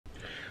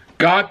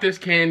Got this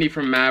candy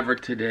from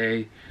Maverick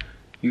today.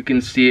 You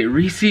can see it,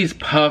 Reese's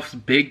Puffs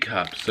Big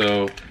Cup.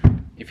 So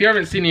if you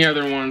haven't seen the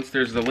other ones,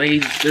 there's the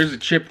Lay's, there's a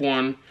chip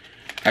one.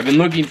 I've been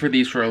looking for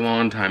these for a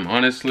long time.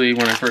 Honestly,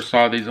 when I first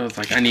saw these, I was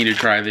like, I need to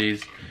try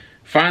these.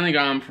 Finally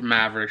got them from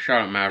Maverick.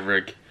 Shout out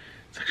Maverick.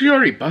 It's actually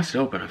already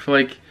busted open. I feel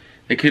like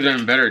they could have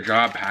done a better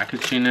job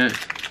packaging it.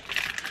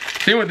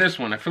 Same with this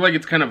one. I feel like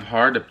it's kind of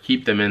hard to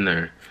keep them in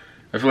there.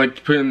 I feel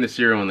like putting the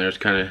cereal in there is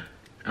kind of,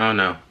 I don't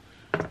know.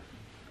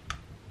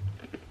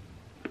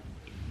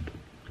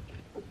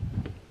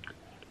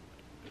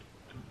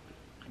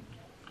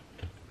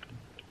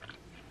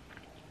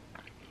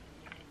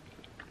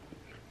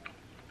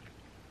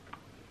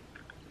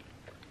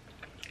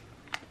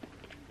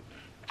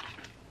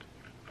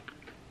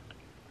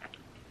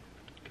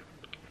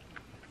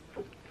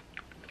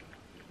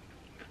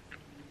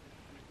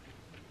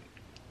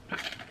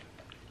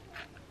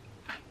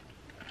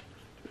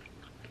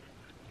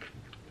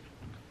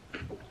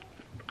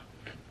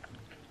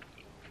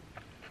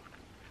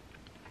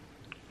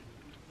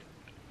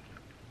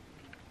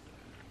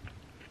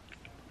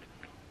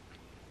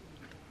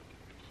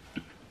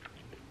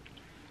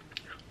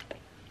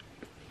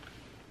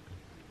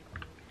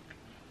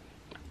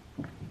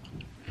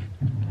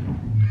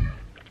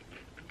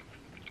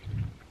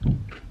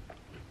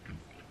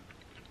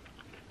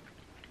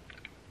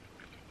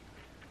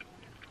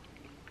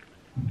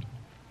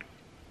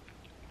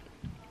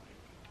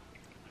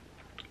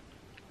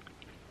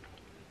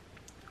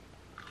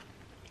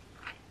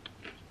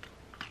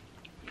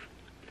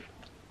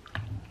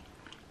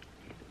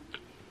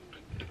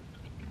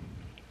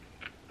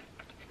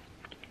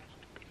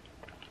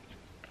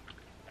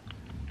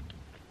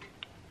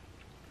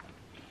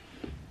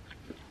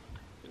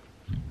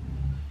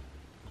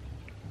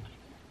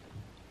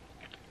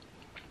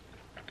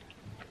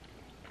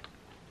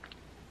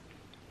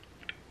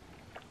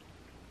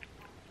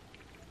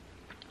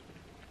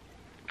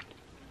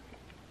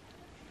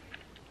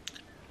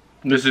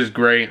 This is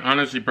great.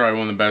 Honestly, probably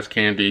one of the best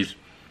candies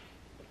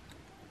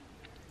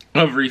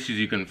of Reese's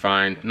you can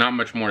find. Not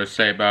much more to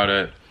say about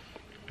it.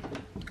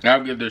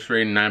 I'll give this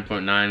rating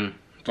 9.9.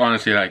 It's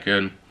honestly that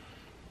good.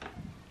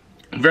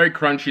 Very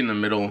crunchy in the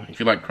middle. If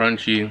you like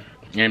crunchy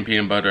and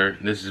peanut butter,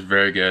 this is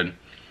very good.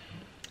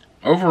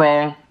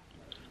 Overall,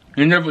 you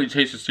can definitely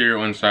taste the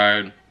cereal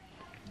inside.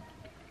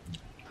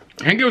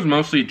 I think it was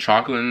mostly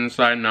chocolate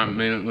inside, not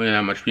really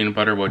that much peanut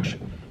butter, which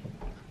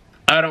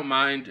I don't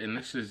mind. And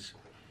this is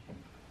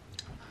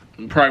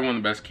probably one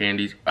of the best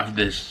candies of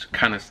this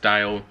kind of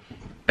style.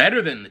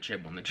 Better than the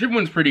chip one. The chip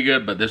one's pretty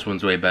good, but this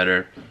one's way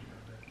better.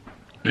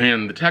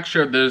 And the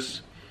texture of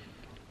this,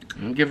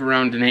 I'll give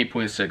around an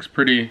 8.6.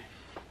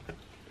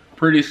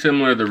 Pretty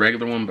similar to the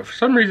regular one, but for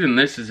some reason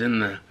this is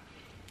in the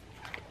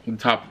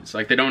top. It's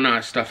like they don't know how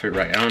to stuff it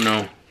right. I don't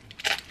know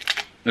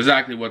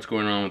exactly what's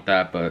going on with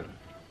that, but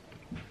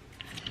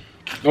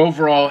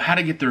overall, how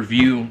to get the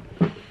review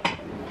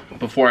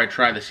before I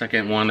try the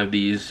second one of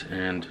these,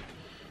 and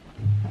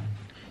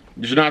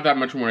there's not that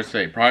much more to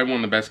say. Probably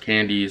one of the best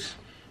candies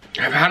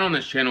I've had on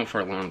this channel for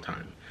a long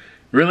time.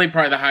 Really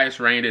probably the highest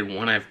rated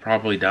one I've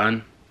probably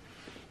done.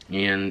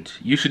 And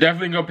you should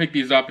definitely go pick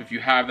these up if you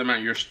have them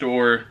at your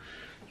store,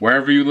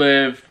 wherever you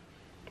live.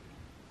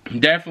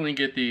 Definitely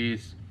get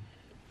these.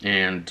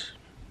 And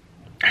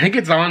I think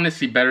it's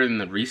honestly better than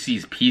the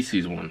Reese's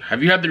Pieces one.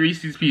 Have you had the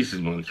Reese's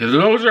Pieces one? Because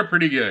those are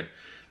pretty good.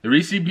 The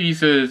Reese's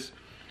Pieces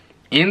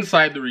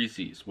inside the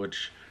Reese's,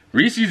 which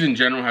Reese's in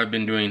general have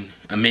been doing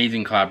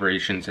amazing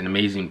collaborations and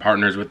amazing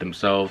partners with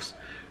themselves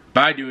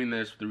by doing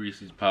this with the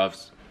Reese's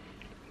Puffs.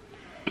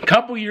 A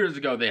couple years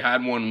ago, they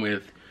had one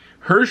with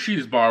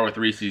Hershey's bar with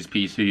Reese's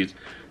Pieces.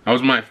 That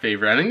was my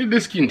favorite. I think they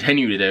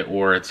discontinued it,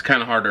 or it's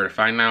kind of harder to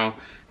find now.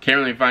 Can't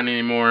really find it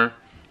anymore.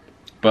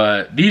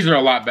 But these are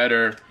a lot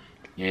better.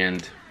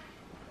 And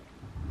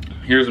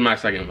here's my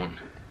second one.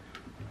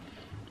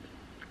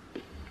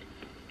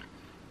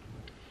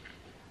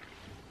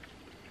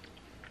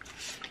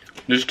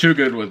 Just too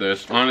good with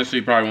this.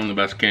 Honestly, probably one of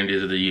the best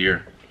candies of the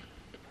year.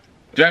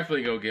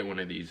 Definitely go get one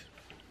of these.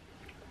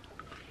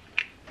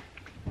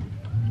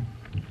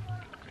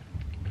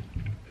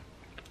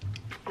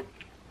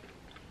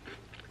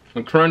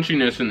 The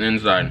crunchiness in the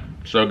inside,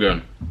 so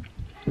good.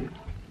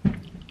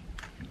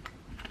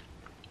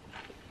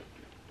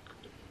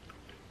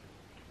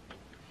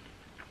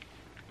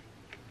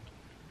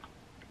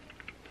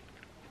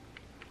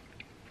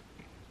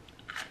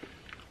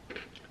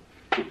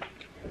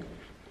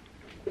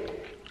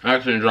 I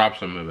actually dropped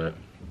some of it.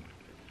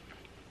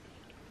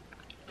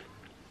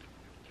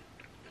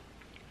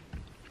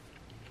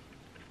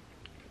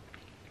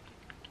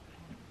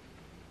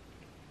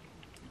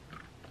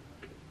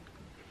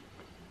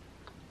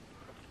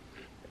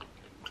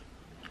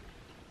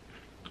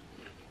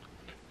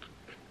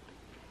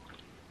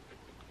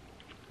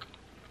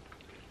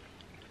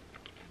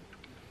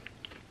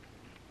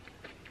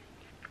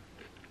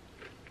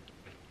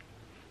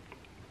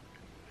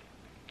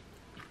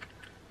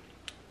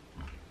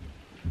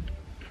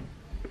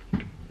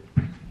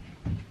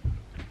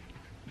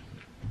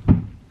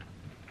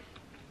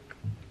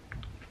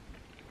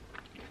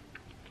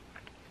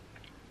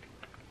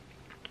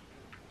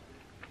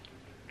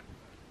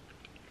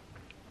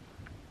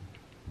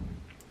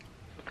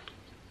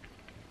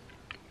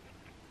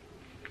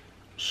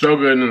 So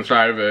good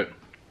inside of it.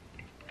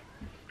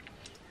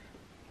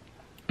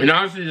 And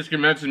honestly, this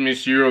convinces me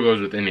cereal goes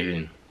with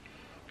anything.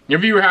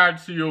 Have you had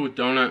cereal with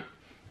donuts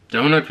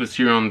with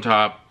cereal on the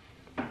top?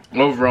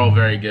 Overall,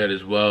 very good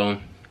as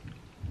well.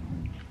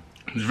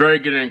 It's very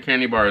good in a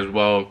candy bar as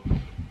well.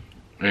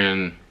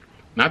 And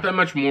not that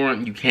much more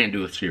you can't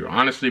do with cereal.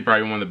 Honestly,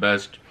 probably one of the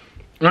best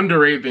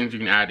underrated things you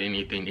can add to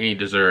anything, any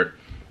dessert,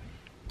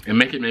 and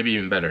make it maybe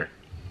even better.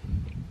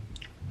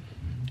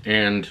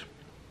 And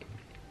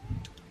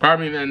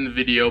probably the end of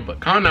the video, but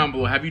comment down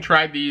below, have you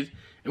tried these?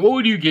 And what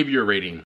would you give your rating?